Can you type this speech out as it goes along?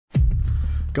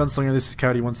Gunslinger, this is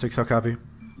Coyote 1-6, how copy?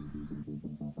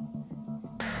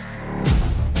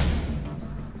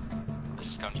 This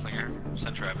is Gunslinger,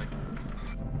 send traffic.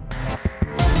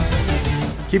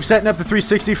 Keep setting up the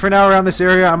 360 for now around this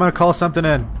area. I'm gonna call something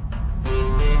in.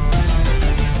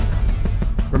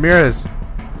 Ramirez.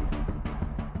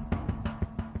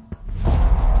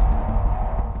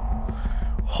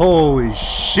 Holy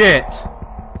shit.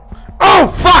 Oh,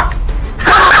 fuck!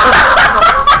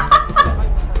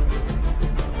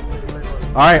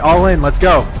 Alright, all in, let's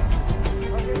go.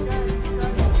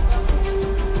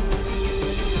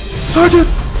 Sergeant!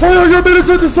 Why are your minutes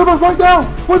in the server right now?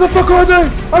 Where the fuck are they?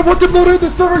 I want them loaded in the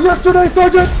server yesterday,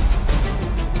 Sergeant!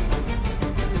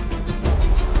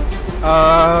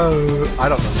 I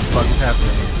don't know what the fuck is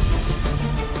happening.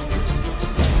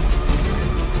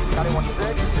 County 1-6,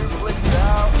 2 clicks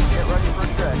out, get ready for a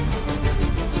check.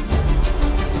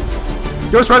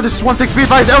 Ghost Rider, this is 1-6, be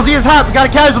advised, LZ is hot, we got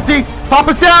a casualty! Pop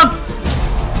us down!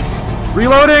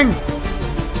 Reloading!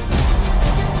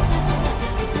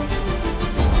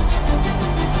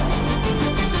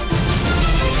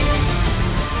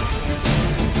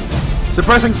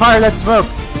 Suppressing fire, that smoke!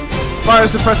 Fire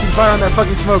suppressing fire on that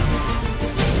fucking smoke!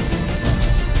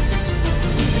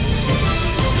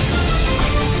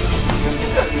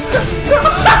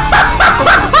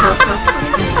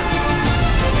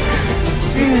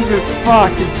 Jesus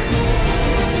fucking